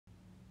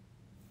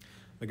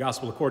The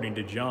Gospel according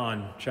to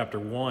John, chapter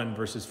 1,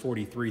 verses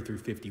 43 through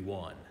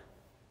 51.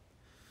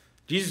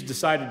 Jesus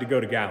decided to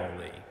go to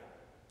Galilee.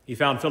 He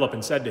found Philip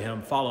and said to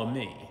him, "Follow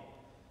me."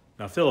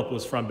 Now Philip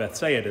was from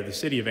Bethsaida, the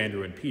city of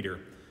Andrew and Peter.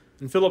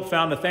 And Philip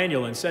found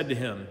Nathanael and said to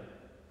him,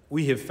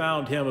 "We have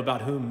found him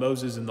about whom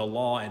Moses in the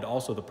law and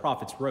also the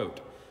prophets wrote,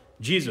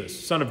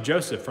 Jesus, son of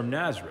Joseph from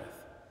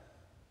Nazareth."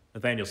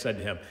 Nathanael said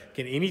to him,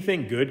 "Can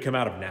anything good come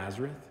out of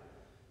Nazareth?"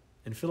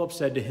 And Philip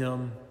said to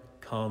him,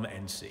 "Come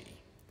and see."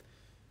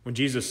 When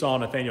Jesus saw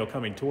Nathanael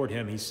coming toward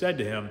him, he said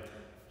to him,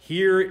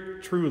 "Here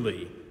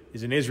truly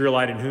is an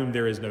Israelite in whom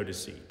there is no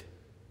deceit."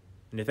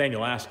 And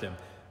Nathanael asked him,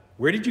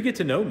 "Where did you get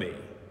to know me?"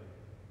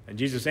 And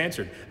Jesus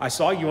answered, "I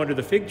saw you under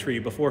the fig tree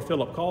before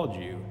Philip called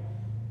you."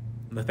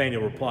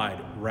 Nathanael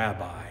replied,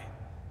 "Rabbi,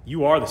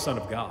 you are the Son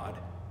of God.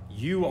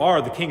 You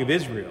are the King of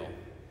Israel."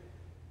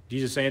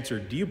 Jesus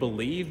answered, "Do you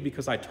believe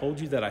because I told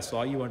you that I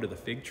saw you under the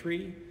fig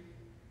tree?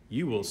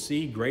 You will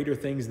see greater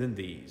things than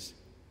these."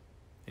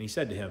 And he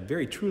said to him,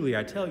 "Very truly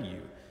I tell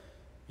you,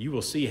 you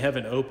will see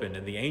heaven open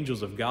and the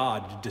angels of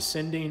God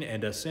descending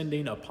and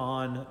ascending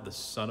upon the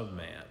Son of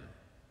Man."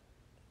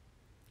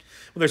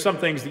 Well, there's some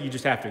things that you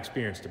just have to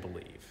experience to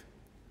believe.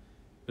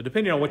 But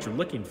depending on what you're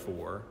looking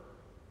for,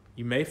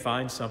 you may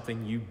find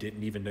something you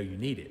didn't even know you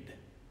needed.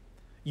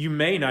 You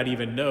may not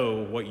even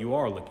know what you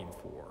are looking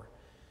for.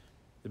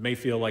 It may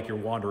feel like you're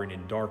wandering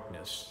in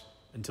darkness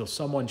until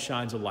someone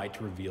shines a light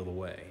to reveal the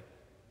way.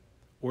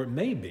 Or it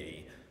may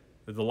be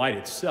that the light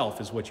itself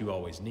is what you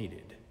always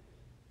needed,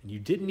 and you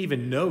didn't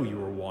even know you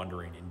were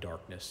wandering in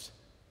darkness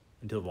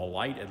until the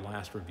light at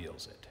last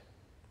reveals it.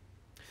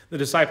 The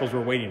disciples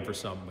were waiting for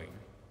someone,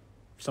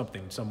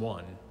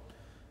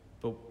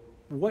 but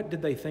what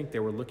did they think they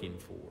were looking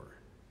for?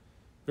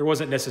 There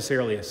wasn't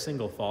necessarily a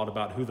single thought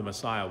about who the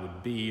Messiah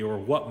would be or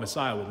what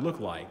Messiah would look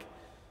like,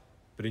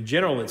 but in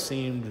general it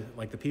seemed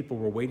like the people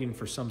were waiting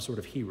for some sort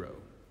of hero.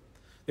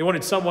 They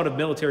wanted someone of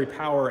military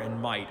power and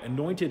might,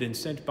 anointed and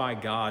sent by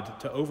God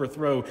to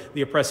overthrow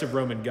the oppressive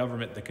Roman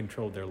government that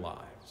controlled their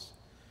lives.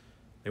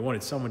 They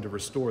wanted someone to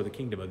restore the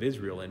kingdom of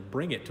Israel and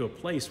bring it to a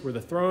place where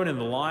the throne and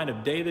the line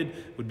of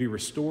David would be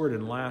restored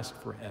and last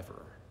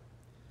forever.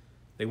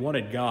 They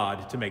wanted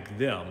God to make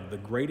them the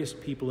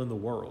greatest people in the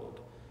world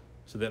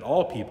so that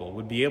all people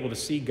would be able to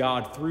see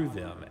God through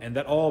them and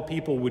that all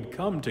people would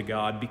come to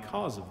God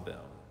because of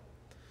them.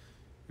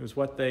 It was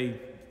what they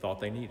thought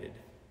they needed.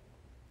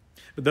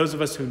 But those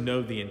of us who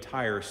know the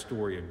entire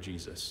story of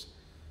Jesus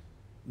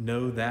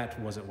know that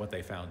wasn't what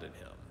they found in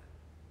him.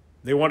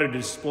 They wanted a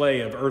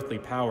display of earthly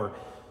power,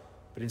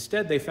 but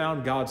instead they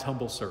found God's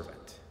humble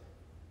servant.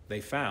 They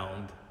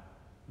found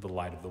the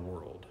light of the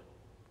world.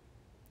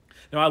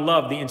 Now, I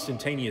love the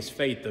instantaneous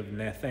faith of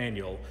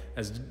Nathanael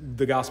as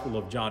the Gospel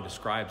of John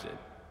describes it.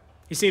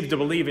 He seems to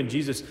believe in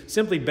Jesus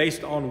simply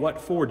based on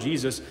what for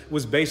Jesus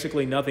was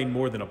basically nothing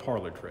more than a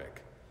parlor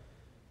trick.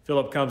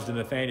 Philip comes to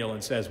Nathanael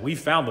and says, "We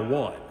found the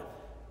one.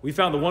 We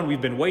found the one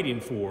we've been waiting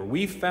for.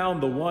 We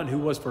found the one who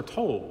was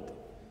foretold.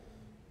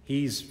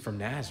 He's from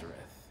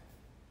Nazareth."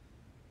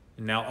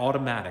 And now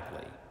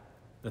automatically,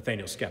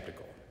 Nathanael's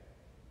skeptical.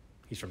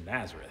 He's from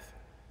Nazareth.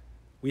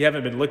 We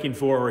haven't been looking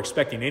for or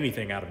expecting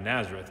anything out of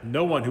Nazareth.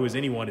 No one who is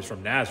anyone is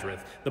from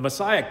Nazareth. The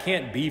Messiah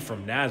can't be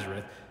from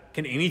Nazareth.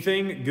 Can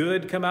anything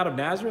good come out of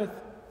Nazareth?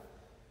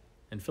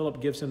 And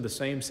Philip gives him the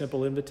same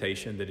simple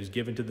invitation that is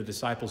given to the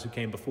disciples who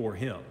came before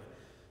him.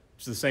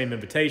 It's the same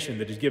invitation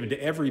that is given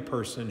to every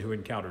person who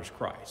encounters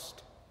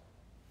Christ.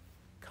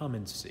 Come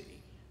and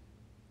see.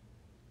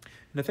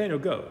 Nathanael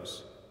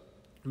goes,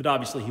 but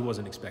obviously he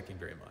wasn't expecting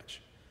very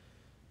much.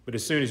 But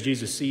as soon as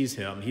Jesus sees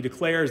him, he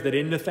declares that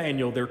in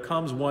Nathanael there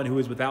comes one who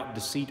is without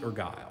deceit or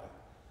guile.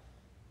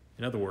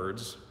 In other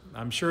words,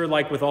 I'm sure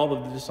like with all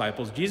of the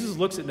disciples, Jesus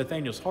looks at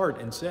Nathanael's heart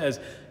and says,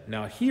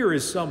 "Now here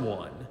is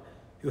someone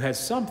who has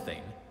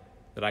something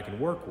that I can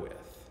work with."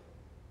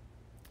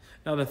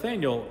 Now,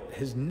 Nathanael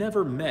has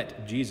never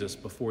met Jesus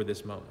before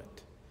this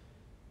moment.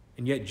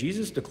 And yet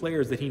Jesus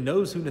declares that he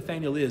knows who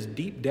Nathanael is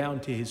deep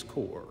down to his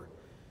core.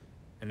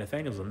 And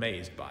Nathanael's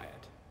amazed by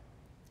it,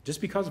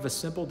 just because of a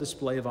simple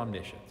display of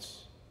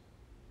omniscience.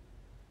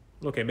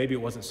 Okay, maybe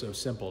it wasn't so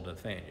simple to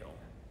Nathanael.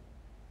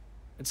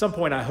 At some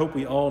point, I hope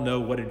we all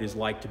know what it is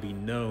like to be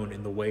known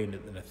in the way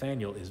that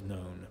Nathanael is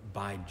known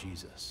by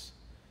Jesus.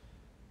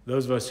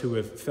 Those of us who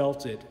have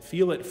felt it,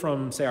 feel it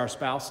from, say, our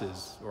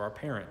spouses or our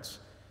parents,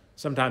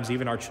 sometimes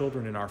even our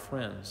children and our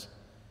friends.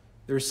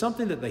 There is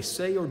something that they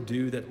say or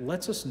do that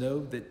lets us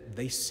know that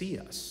they see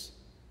us.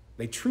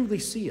 They truly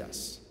see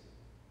us.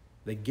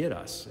 They get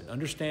us and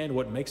understand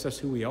what makes us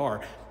who we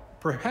are,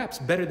 perhaps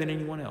better than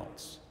anyone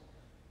else.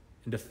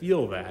 And to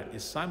feel that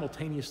is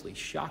simultaneously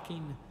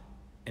shocking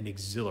and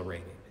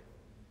exhilarating.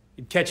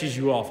 It catches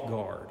you off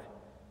guard,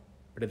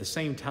 but at the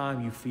same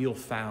time you feel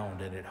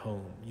found and at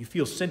home. You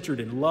feel centered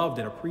and loved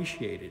and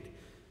appreciated.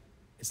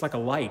 It's like a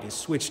light is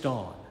switched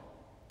on,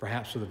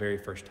 perhaps for the very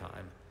first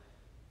time,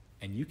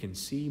 and you can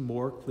see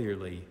more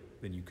clearly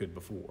than you could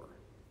before.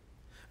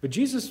 But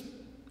Jesus,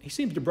 he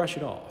seems to brush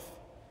it off.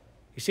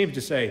 He seems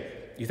to say,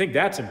 "You think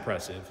that's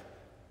impressive?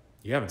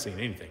 You haven't seen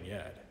anything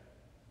yet."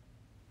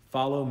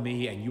 Follow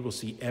me and you will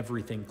see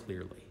everything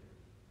clearly.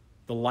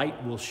 The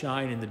light will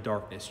shine in the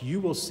darkness.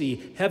 You will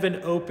see heaven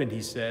opened,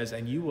 he says,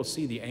 and you will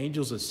see the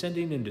angels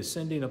ascending and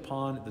descending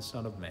upon the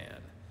Son of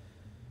Man.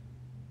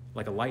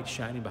 Like a light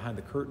shining behind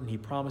the curtain, he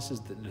promises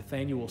that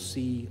Nathanael will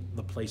see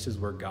the places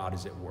where God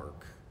is at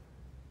work.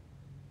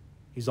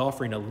 He's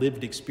offering a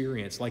lived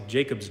experience like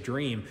Jacob's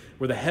dream,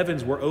 where the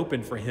heavens were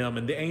opened for him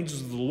and the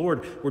angels of the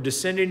Lord were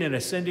descending and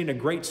ascending a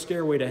great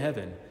stairway to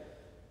heaven.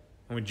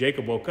 And when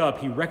Jacob woke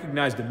up, he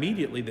recognized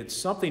immediately that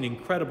something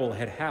incredible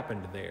had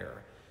happened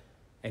there.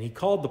 And he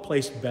called the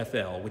place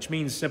Bethel, which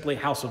means simply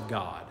house of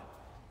God,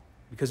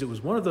 because it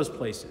was one of those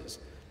places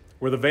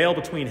where the veil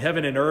between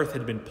heaven and earth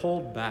had been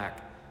pulled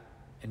back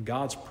and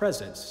God's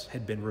presence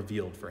had been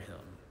revealed for him.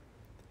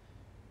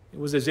 It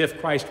was as if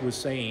Christ was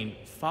saying,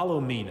 "Follow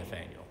me,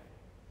 Nathanael.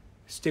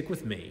 Stick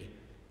with me,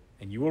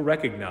 and you will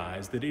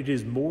recognize that it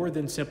is more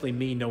than simply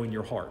me knowing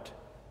your heart.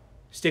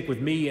 Stick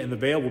with me, and the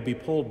veil will be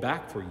pulled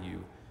back for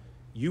you.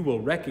 You will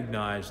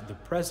recognize the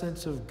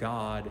presence of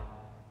God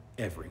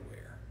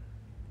everywhere."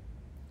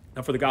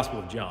 Now, for the Gospel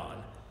of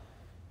John,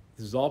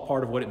 this is all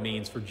part of what it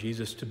means for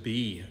Jesus to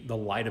be the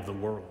light of the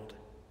world.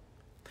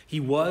 He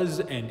was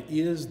and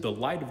is the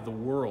light of the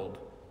world,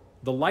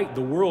 the light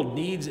the world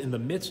needs in the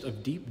midst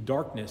of deep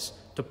darkness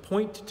to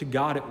point to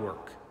God at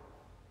work.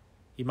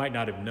 He might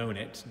not have known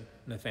it,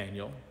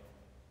 Nathanael,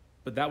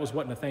 but that was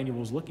what Nathanael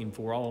was looking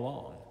for all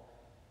along.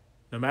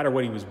 No matter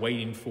what he was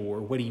waiting for,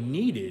 what he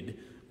needed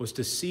was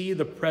to see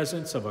the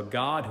presence of a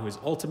God who is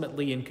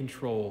ultimately in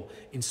control,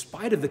 in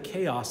spite of the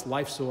chaos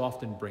life so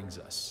often brings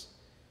us.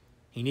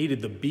 He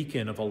needed the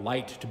beacon of a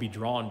light to be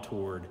drawn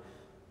toward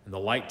and the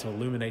light to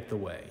illuminate the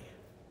way.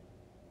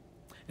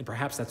 And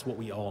perhaps that's what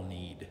we all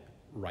need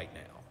right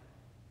now.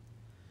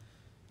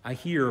 I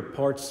hear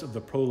parts of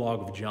the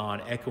prologue of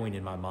John echoing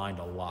in my mind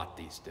a lot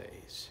these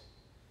days.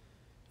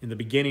 In the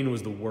beginning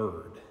was the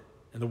Word,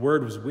 and the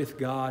Word was with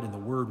God, and the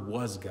Word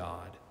was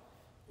God.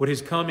 What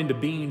has come into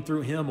being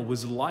through him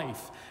was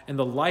life, and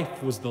the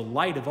life was the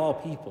light of all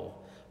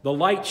people. The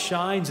light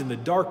shines in the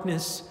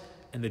darkness,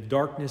 and the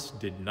darkness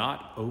did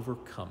not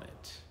overcome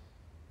it.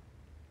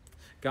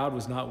 God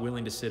was not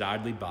willing to sit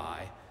idly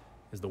by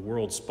as the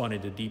world spun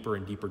into deeper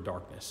and deeper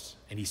darkness,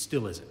 and he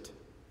still isn't.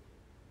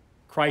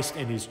 Christ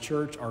and his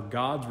church are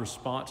God's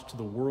response to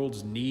the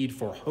world's need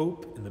for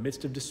hope in the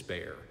midst of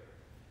despair.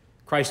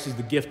 Christ is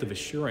the gift of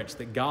assurance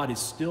that God is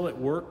still at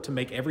work to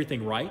make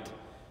everything right,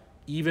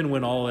 even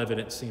when all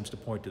evidence seems to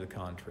point to the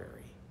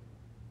contrary.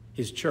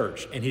 His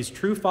church and his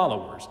true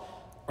followers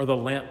are the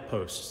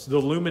lampposts, the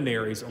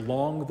luminaries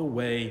along the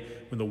way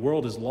when the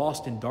world is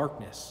lost in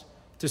darkness,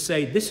 to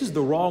say, this is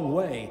the wrong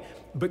way,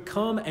 but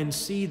come and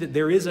see that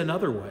there is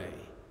another way.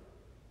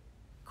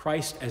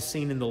 Christ, as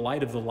seen in the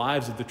light of the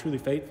lives of the truly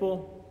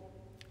faithful,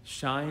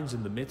 shines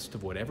in the midst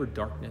of whatever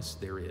darkness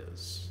there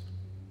is.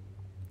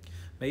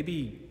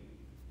 Maybe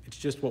it's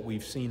just what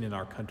we've seen in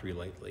our country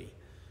lately,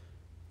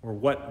 or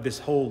what this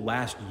whole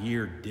last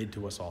year did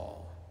to us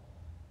all.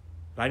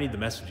 But I need the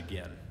message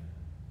again.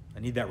 I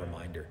need that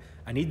reminder.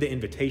 I need the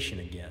invitation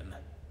again.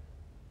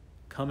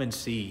 Come and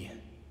see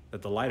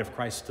that the light of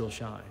Christ still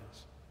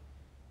shines.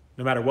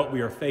 No matter what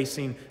we are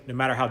facing, no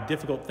matter how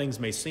difficult things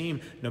may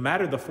seem, no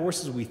matter the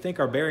forces we think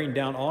are bearing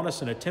down on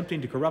us and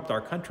attempting to corrupt our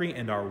country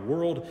and our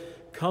world,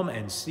 come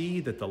and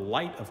see that the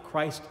light of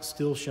Christ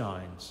still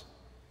shines.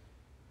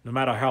 No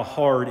matter how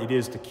hard it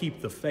is to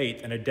keep the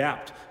faith and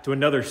adapt to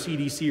another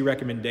CDC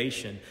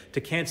recommendation,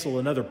 to cancel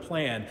another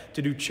plan,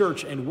 to do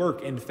church and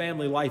work and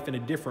family life in a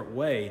different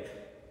way,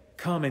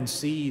 come and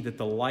see that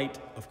the light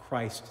of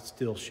Christ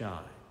still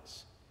shines.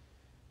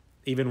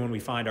 Even when we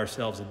find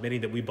ourselves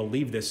admitting that we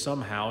believe this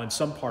somehow in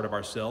some part of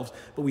ourselves,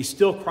 but we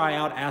still cry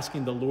out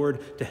asking the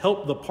Lord to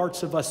help the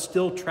parts of us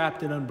still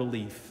trapped in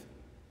unbelief,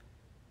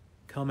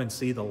 come and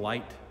see the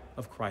light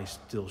of Christ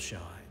still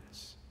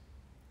shines.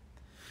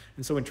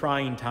 And so in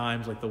trying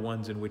times like the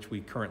ones in which we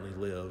currently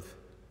live,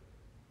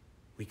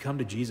 we come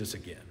to Jesus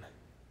again.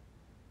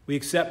 We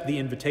accept the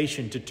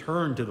invitation to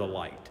turn to the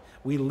light.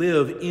 We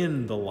live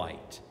in the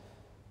light.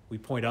 We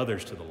point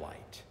others to the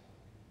light.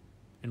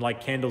 And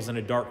like candles in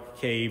a dark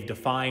cave,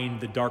 defying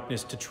the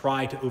darkness to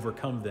try to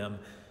overcome them,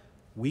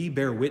 we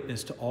bear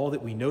witness to all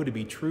that we know to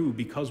be true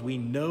because we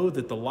know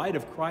that the light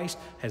of Christ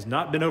has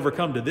not been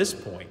overcome to this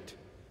point,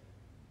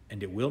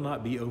 and it will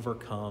not be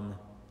overcome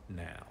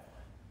now.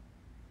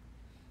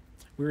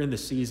 We're in the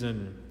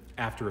season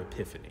after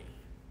Epiphany.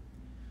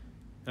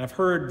 And I've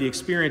heard the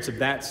experience of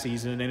that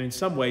season, and in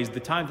some ways, the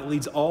time that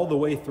leads all the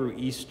way through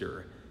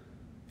Easter,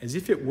 as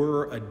if it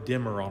were a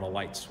dimmer on a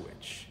light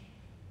switch.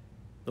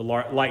 The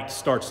light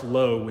starts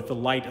low with the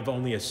light of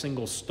only a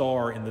single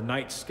star in the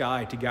night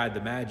sky to guide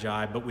the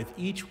Magi, but with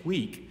each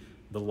week,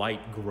 the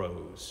light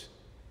grows.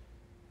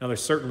 Now,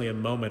 there's certainly a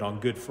moment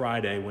on Good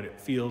Friday when it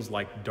feels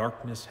like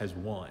darkness has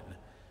won.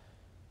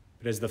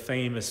 But as the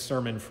famous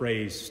sermon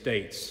phrase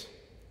states,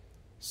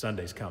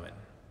 Sunday's coming.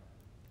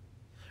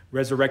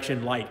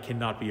 Resurrection light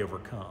cannot be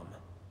overcome.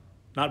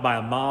 not by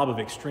a mob of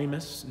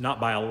extremists, not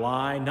by a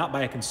lie, not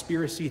by a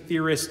conspiracy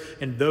theorist,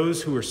 and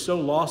those who are so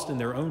lost in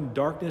their own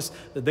darkness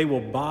that they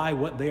will buy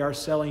what they are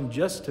selling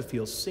just to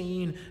feel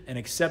seen and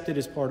accepted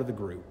as part of the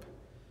group.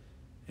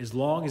 As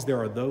long as there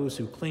are those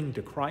who cling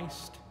to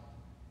Christ,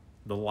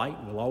 the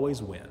light will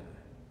always win.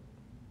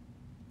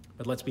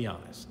 But let's be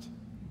honest.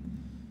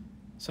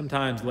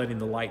 Sometimes letting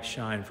the light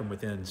shine from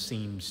within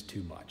seems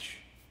too much.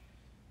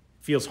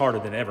 It feels harder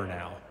than ever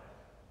now.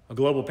 A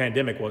global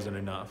pandemic wasn't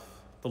enough.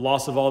 The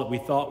loss of all that we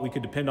thought we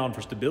could depend on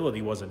for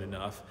stability wasn't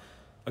enough.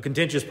 A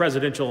contentious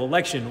presidential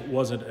election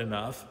wasn't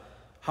enough.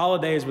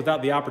 Holidays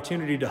without the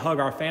opportunity to hug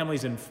our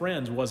families and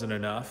friends wasn't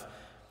enough.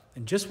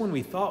 And just when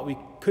we thought we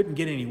couldn't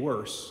get any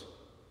worse,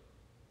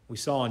 we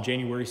saw on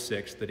January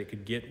 6th that it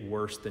could get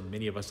worse than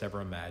many of us ever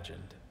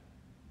imagined.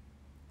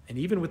 And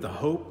even with the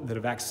hope that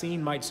a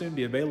vaccine might soon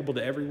be available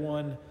to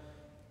everyone,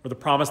 or the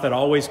promise that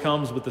always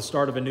comes with the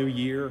start of a new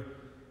year,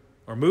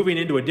 or moving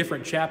into a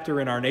different chapter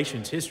in our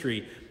nation's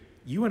history,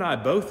 you and I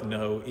both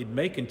know it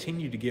may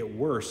continue to get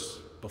worse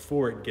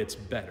before it gets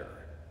better.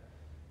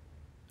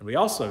 And we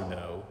also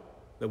know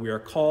that we are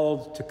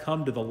called to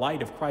come to the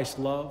light of Christ's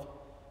love,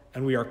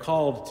 and we are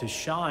called to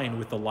shine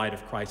with the light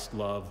of Christ's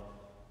love,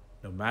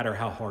 no matter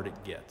how hard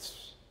it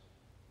gets.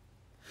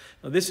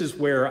 Now, this is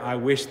where I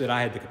wish that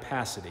I had the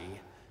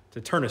capacity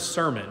to turn a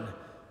sermon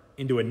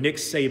into a Nick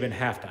Saban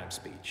halftime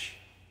speech.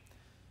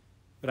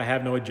 But I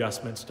have no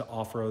adjustments to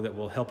offer that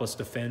will help us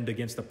defend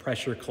against the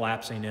pressure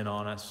collapsing in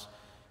on us,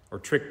 or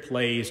trick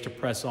plays to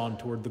press on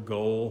toward the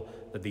goal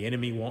that the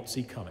enemy won't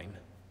see coming.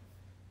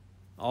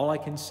 All I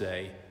can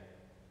say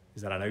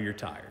is that I know you're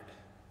tired.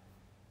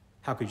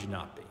 How could you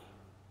not be?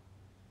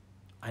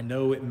 I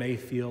know it may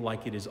feel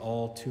like it is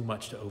all too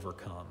much to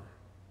overcome.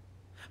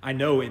 I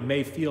know it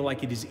may feel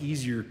like it is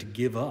easier to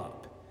give up.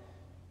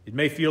 It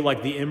may feel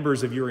like the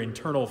embers of your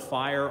internal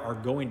fire are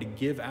going to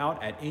give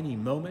out at any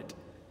moment.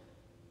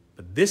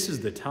 But this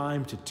is the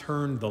time to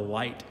turn the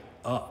light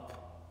up.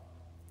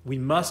 We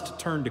must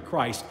turn to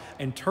Christ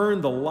and turn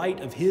the light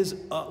of his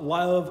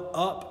love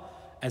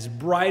up as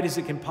bright as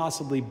it can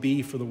possibly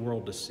be for the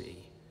world to see.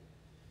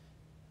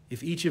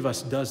 If each of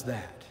us does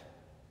that,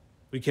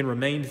 we can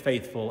remain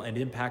faithful and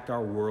impact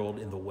our world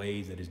in the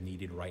way that is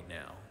needed right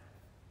now.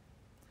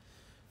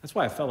 That's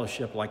why a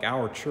fellowship like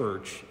our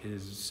church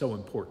is so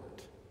important.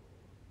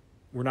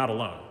 We're not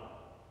alone.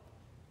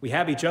 We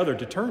have each other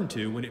to turn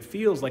to when it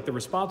feels like the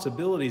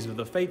responsibilities of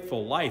the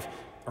faithful life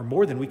are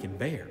more than we can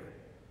bear.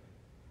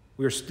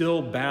 We are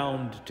still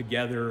bound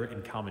together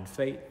in common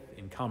faith,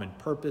 in common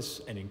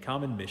purpose, and in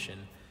common mission.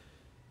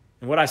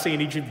 And what I see in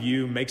each of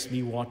you makes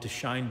me want to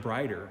shine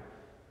brighter,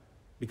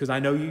 because I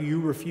know you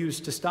refuse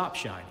to stop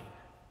shining.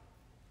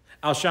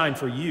 I'll shine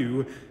for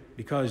you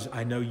because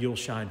I know you'll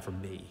shine for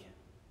me,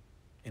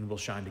 and we'll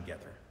shine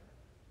together.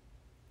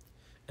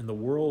 And the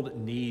world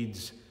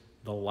needs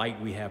the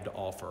light we have to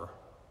offer,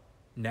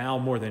 now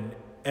more than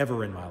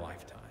ever in my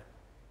lifetime.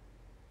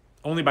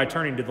 Only by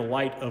turning to the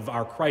light of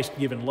our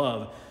Christ-given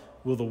love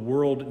will the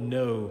world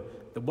know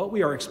that what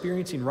we are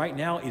experiencing right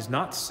now is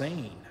not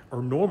sane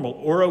or normal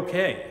or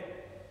okay.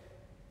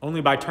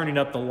 Only by turning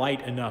up the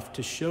light enough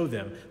to show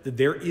them that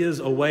there is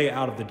a way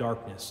out of the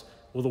darkness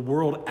will the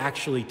world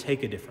actually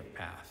take a different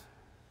path.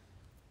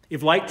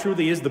 If light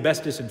truly is the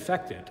best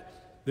disinfectant,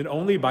 then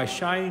only by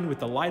shining with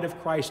the light of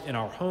Christ in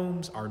our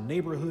homes, our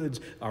neighborhoods,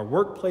 our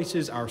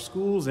workplaces, our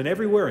schools, and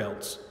everywhere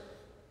else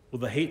will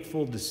the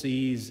hateful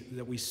disease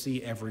that we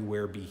see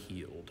everywhere be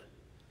healed.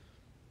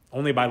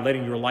 Only by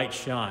letting your light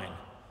shine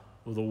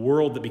will the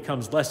world that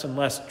becomes less and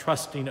less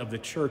trusting of the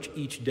church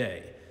each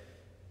day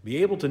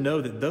be able to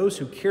know that those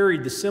who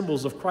carried the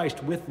symbols of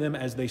Christ with them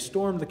as they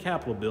stormed the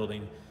Capitol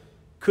building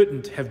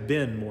couldn't have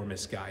been more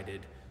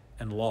misguided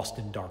and lost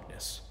in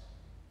darkness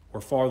or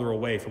farther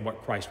away from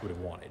what Christ would have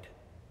wanted.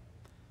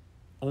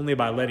 Only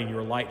by letting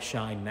your light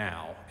shine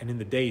now and in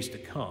the days to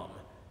come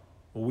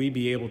will we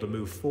be able to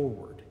move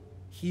forward,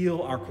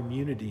 heal our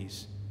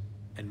communities,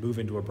 and move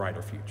into a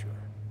brighter future.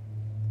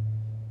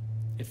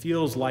 It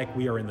feels like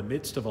we are in the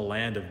midst of a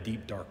land of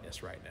deep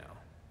darkness right now.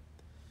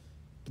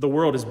 But the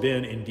world has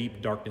been in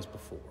deep darkness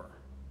before.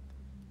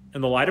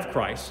 And the light of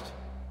Christ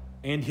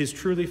and his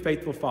truly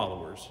faithful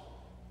followers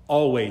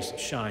always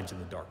shines in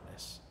the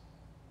darkness.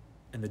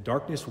 And the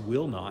darkness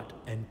will not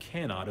and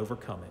cannot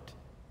overcome it.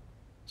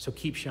 So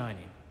keep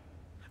shining,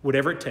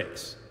 whatever it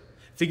takes.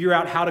 Figure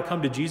out how to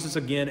come to Jesus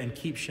again and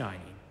keep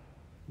shining.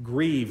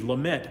 Grieve,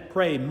 lament,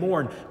 pray,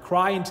 mourn,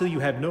 cry until you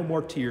have no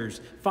more tears.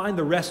 Find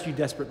the rest you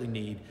desperately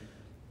need.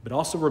 But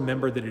also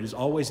remember that it is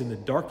always in the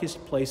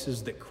darkest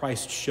places that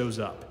Christ shows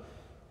up,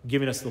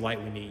 giving us the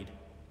light we need.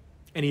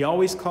 And he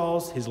always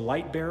calls his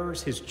light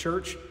bearers, his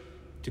church,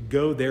 to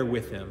go there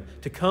with him,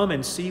 to come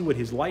and see what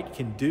his light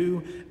can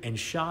do and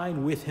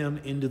shine with him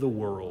into the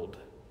world.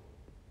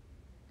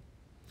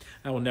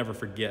 I will never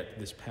forget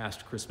this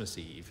past Christmas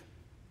Eve,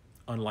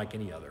 unlike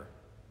any other.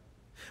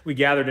 We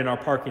gathered in our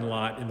parking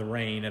lot in the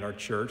rain at our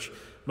church.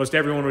 Most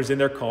everyone was in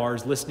their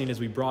cars listening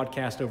as we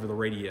broadcast over the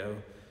radio.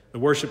 The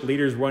worship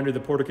leaders were under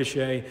the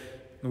porte-cochere.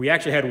 We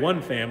actually had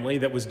one family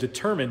that was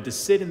determined to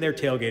sit in their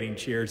tailgating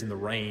chairs in the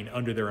rain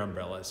under their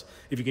umbrellas.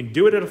 If you can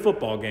do it at a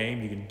football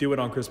game, you can do it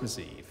on Christmas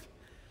Eve.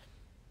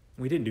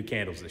 We didn't do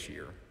candles this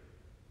year.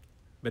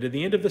 But at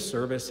the end of the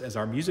service, as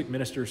our music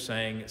minister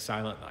sang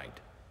Silent Night,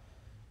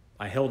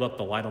 I held up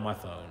the light on my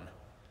phone,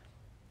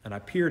 and I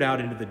peered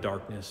out into the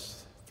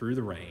darkness through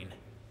the rain.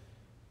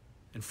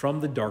 And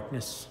from the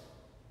darkness,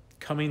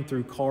 coming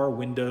through car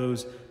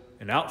windows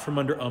and out from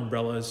under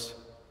umbrellas,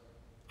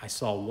 I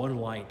saw one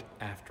light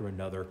after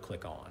another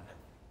click on.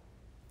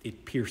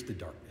 It pierced the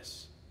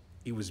darkness.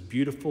 It was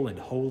beautiful and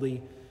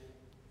holy.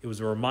 It was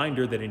a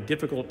reminder that in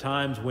difficult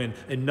times, when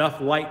enough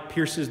light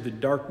pierces the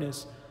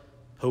darkness,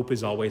 hope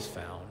is always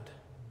found.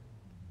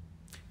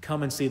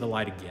 Come and see the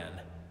light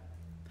again,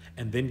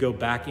 and then go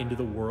back into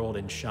the world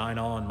and shine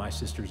on, my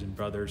sisters and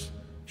brothers.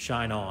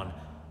 Shine on.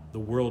 The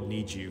world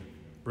needs you.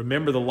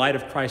 Remember the light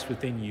of Christ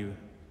within you,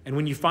 and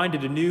when you find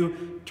it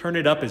anew, turn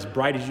it up as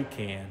bright as you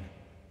can.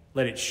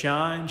 Let it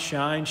shine,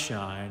 shine,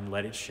 shine,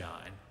 let it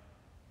shine.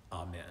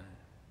 Amen.